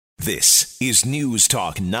This is News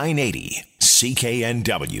Talk 980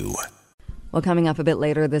 CKNW. Well, coming up a bit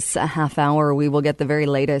later this half hour, we will get the very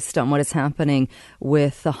latest on what is happening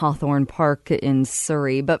with the Hawthorne Park in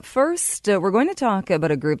Surrey. But first, we're going to talk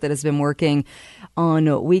about a group that has been working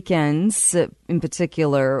on weekends, in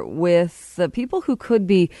particular, with people who could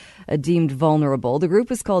be deemed vulnerable. The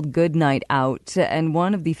group is called Good Night Out, and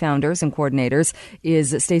one of the founders and coordinators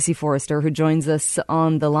is Stacey Forrester, who joins us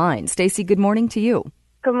on the line. Stacey, good morning to you.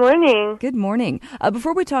 Good morning. Good morning.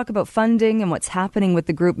 Before we talk about funding and what's happening with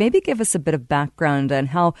the group, maybe give us a bit of background on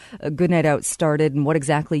how Good Night Out started and what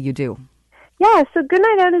exactly you do. Yeah, so Good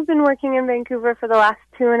Night Out has been working in Vancouver for the last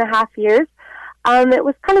 2.5 years. It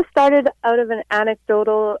was kind of started out of an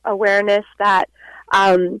anecdotal awareness that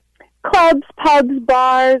clubs, pubs,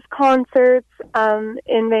 bars, concerts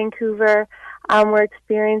in Vancouver were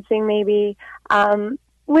experiencing maybe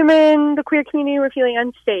women, the queer community were feeling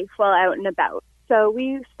unsafe while out and about. So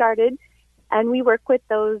we started, and we work with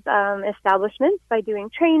those establishments by doing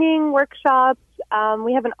training, workshops.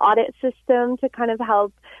 We have an audit system to kind of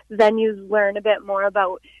help venues learn a bit more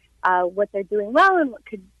about what they're doing well and what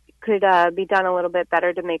could be done a little bit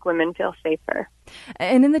better to make women feel safer.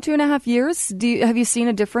 And in the 2.5 years, have you seen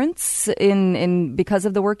a difference in because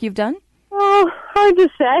of the work you've done? Oh, hard to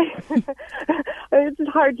say. It's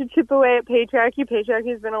hard to chip away at patriarchy.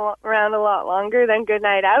 Patriarchy has been around a lot longer than Good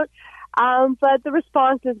Night Out. But the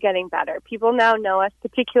response is getting better. People now know us,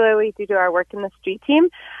 particularly due to our work in the street team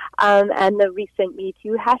and the recent Me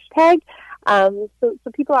Too hashtag. So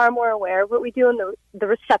people are more aware of what we do, and the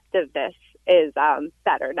receptiveness is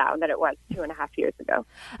better now than it was 2.5 years ago.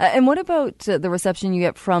 And what about the reception you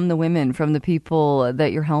get from the women, from the people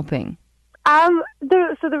that you're helping?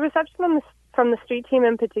 The reception from the street team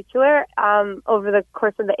in particular, over the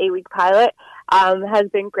course of the 8-week pilot, has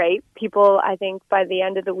been great. People, I think, by the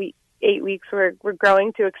end of the 8 weeks, we're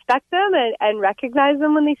growing to expect them and recognize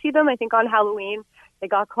them when they see them. I think on Halloween, they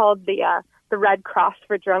got called the Red Cross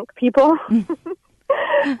for drunk people. So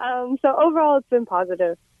overall, it's been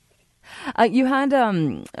positive. You had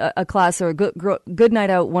a class, or a Good Night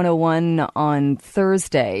Out 101 on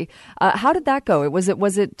Thursday. How did that go? Was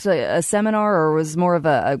it a seminar, or was more of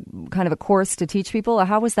a kind of a course to teach people?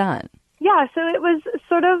 How was that? Yeah, so it was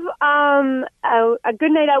sort of a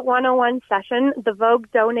Good Night Out 101 session. The Vogue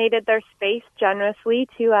donated their space generously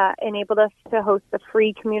to enable us to host a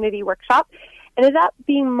free community workshop. It ended up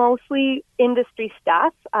being mostly industry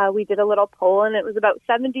staff. We did a little poll, and it was about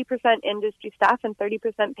 70% industry staff and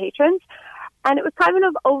 30% patrons. And it was kind of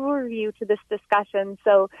an overview to this discussion.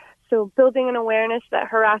 So building an awareness that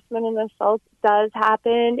harassment and assault does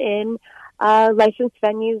happen in licensed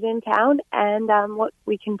venues in town, and what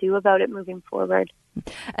we can do about it moving forward.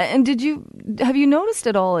 And have you noticed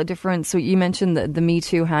at all a difference? So you mentioned the Me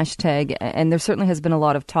Too hashtag, and there certainly has been a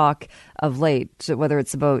lot of talk of late, whether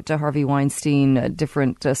it's about Harvey Weinstein,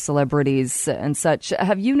 different celebrities and such.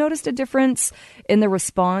 Have you noticed a difference in the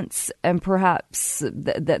response, and perhaps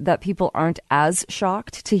that people aren't as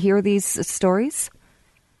shocked to hear these stories?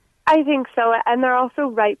 I think so, and they're also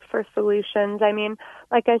ripe for solutions. I mean,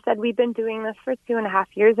 like I said, we've been doing this for 2.5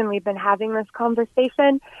 years, and we've been having this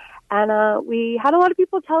conversation. And we had a lot of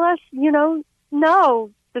people tell us,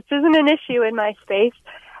 no, this isn't an issue in my space.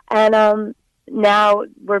 And now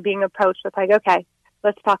we're being approached with like, okay,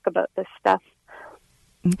 let's talk about this stuff.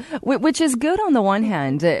 Which is good on the one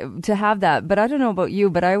hand to have that, but I don't know about you,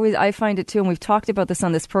 but I find it too, and we've talked about this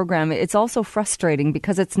on this program. It's also frustrating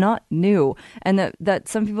because it's not new, and that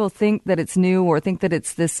some people think that it's new or think that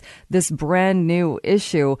it's this brand new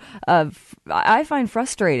issue. I find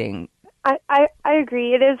frustrating. I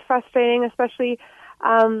agree. It is frustrating, especially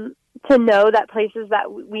to know that places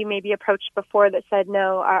that we maybe approached before that said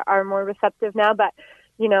no are more receptive now. But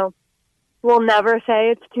we'll never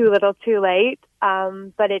say it's too little, too late.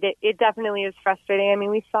 But it definitely is frustrating. I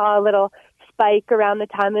mean, we saw a little spike around the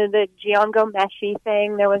time of the Giongo Meshi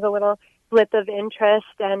thing. There was a little blip of interest,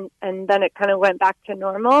 and then it kind of went back to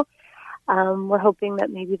normal. We're hoping that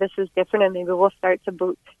maybe this is different, and maybe people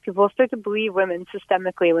will start to believe women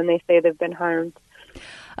systemically when they say they've been harmed.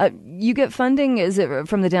 You get funding, is it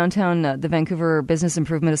from the downtown, the Vancouver Business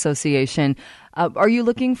Improvement Association? Are you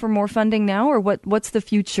looking for more funding now, or what's the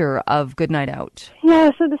future of Good Night Out?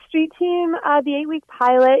 Yeah, so the street team, the 8-week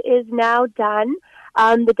pilot is now done.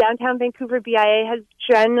 The Downtown Vancouver BIA has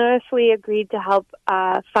generously agreed to help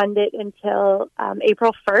fund it until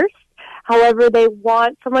April 1st. However, they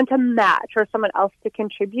want someone to match or someone else to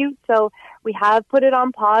contribute. So we have put it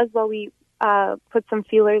on pause while we put some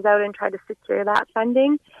feelers out and try to secure that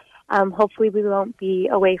funding. Hopefully we won't be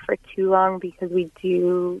away for too long because we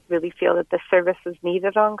do really feel that the service is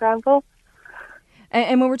needed on Granville.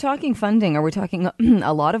 And when we're talking funding, are we talking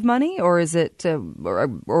a lot of money, or is it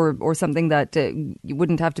or something that you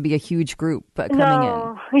wouldn't have to be a huge group coming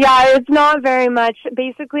in? Yeah, it's not very much.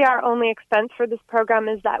 Basically, our only expense for this program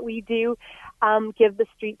is that we do give the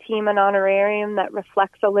street team an honorarium that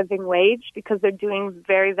reflects a living wage because they're doing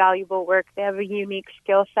very valuable work. They have a unique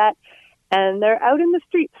skill set, and they're out in the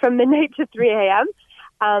streets from midnight to 3 a.m.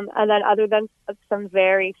 And then other than some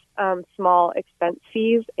very small expense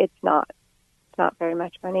fees, it's not very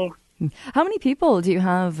much money. How many people do you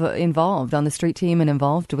have involved on the street team and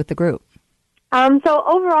involved with the group? So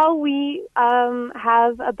overall, we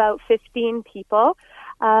have about 15 people.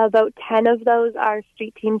 About 10 of those are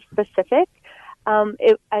street team specific.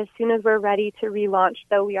 As soon as we're ready to relaunch,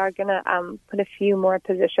 though, we are going to put a few more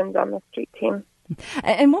positions on the street team.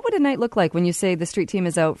 And what would a night look like when you say the street team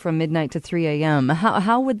is out from midnight to 3 a.m.?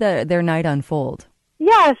 How would their night unfold?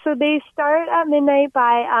 Yeah, so they start at midnight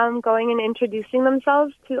by going and introducing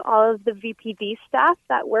themselves to all of the VPD staff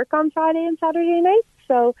that work on Friday and Saturday nights.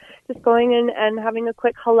 So just going in and having a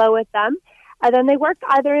quick hello with them. And then they work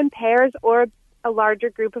either in pairs or a larger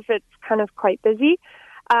group if it's kind of quite busy.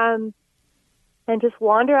 And just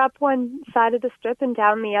wander up one side of the strip and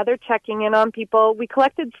down the other, checking in on people. We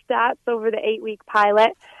collected stats over the 8-week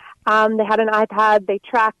pilot. They had an iPad. They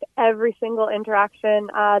tracked every single interaction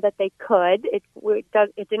that they could. It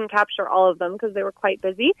didn't capture all of them because they were quite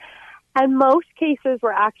busy. And most cases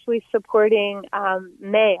were actually supporting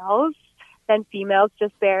males than females,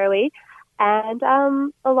 just barely. And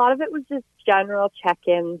a lot of it was just general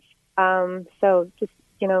check-ins. So just,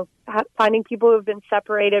 finding people who have been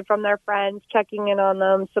separated from their friends, checking in on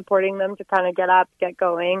them, supporting them to kind of get up, get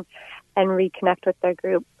going, and reconnect with their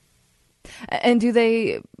group. And do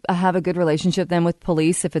they have a good relationship then with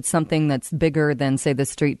police if it's something that's bigger than, say, the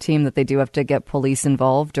street team, that they do have to get police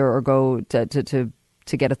involved or go to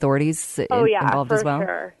get authorities involved as well?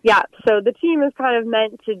 Sure. Yeah, so the team is kind of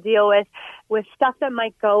meant to deal with stuff that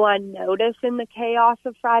might go unnoticed in the chaos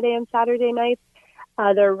of Friday and Saturday nights.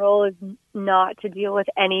 Their role is not to deal with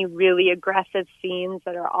any really aggressive scenes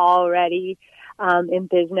that are already in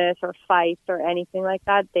business or fights or anything like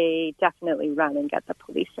that. They definitely run and get the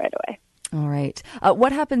police right away. All right.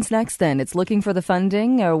 What happens next then? It's looking for the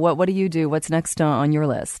funding, or what do you do? What's next on your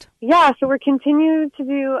list? Yeah, so we're continuing to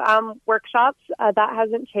do workshops. That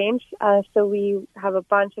hasn't changed. So we have a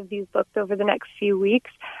bunch of these booked over the next few weeks.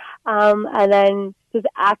 And then just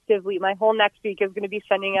actively, my whole next week is going to be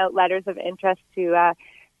sending out letters of interest to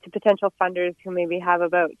potential funders who maybe have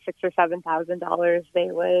about $6,000 or $7,000 they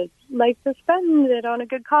would like to spend it on a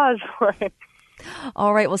good cause for.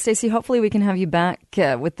 All right. Well, Stacey, hopefully we can have you back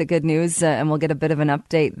with the good news and we'll get a bit of an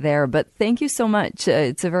update there. But thank you so much.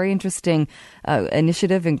 It's a very interesting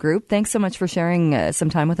initiative and group. Thanks so much for sharing some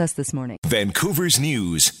time with us this morning. Vancouver's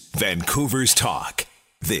News, Vancouver's Talk.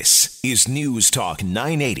 This is News Talk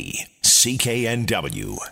 980 CKNW.